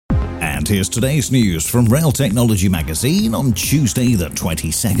And here's today's news from Rail Technology Magazine on Tuesday, the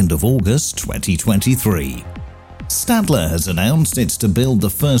 22nd of August, 2023. Stadler has announced it's to build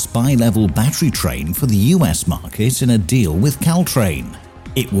the first bi-level battery train for the US market in a deal with Caltrain.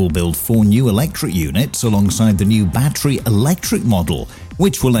 It will build 4 new electric units alongside the new battery electric model,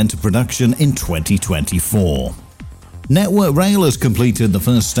 which will enter production in 2024. Network Rail has completed the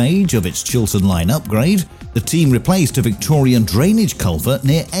first stage of its Chiltern Line upgrade. The team replaced a Victorian drainage culvert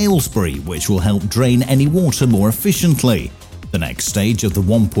near Aylesbury, which will help drain any water more efficiently. The next stage of the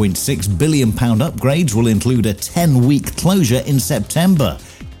 £1.6 billion upgrades will include a 10-week closure in September.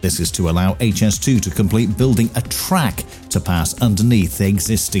 This is to allow HS2 to complete building a track to pass underneath the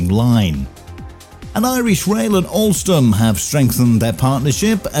existing line. And Irish Rail and Alstom have strengthened their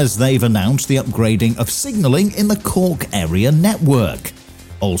partnership as they've announced the upgrading of signalling in the Cork area network.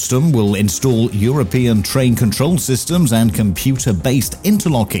 Alstom will install European train control systems and computer-based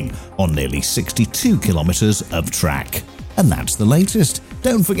interlocking on nearly 62 kilometres of track. And that's the latest.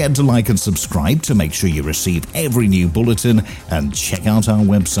 Don't forget to like and subscribe to make sure you receive every new bulletin, and check out our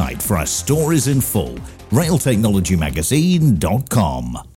website for our stories in full, railtechnologymagazine.com.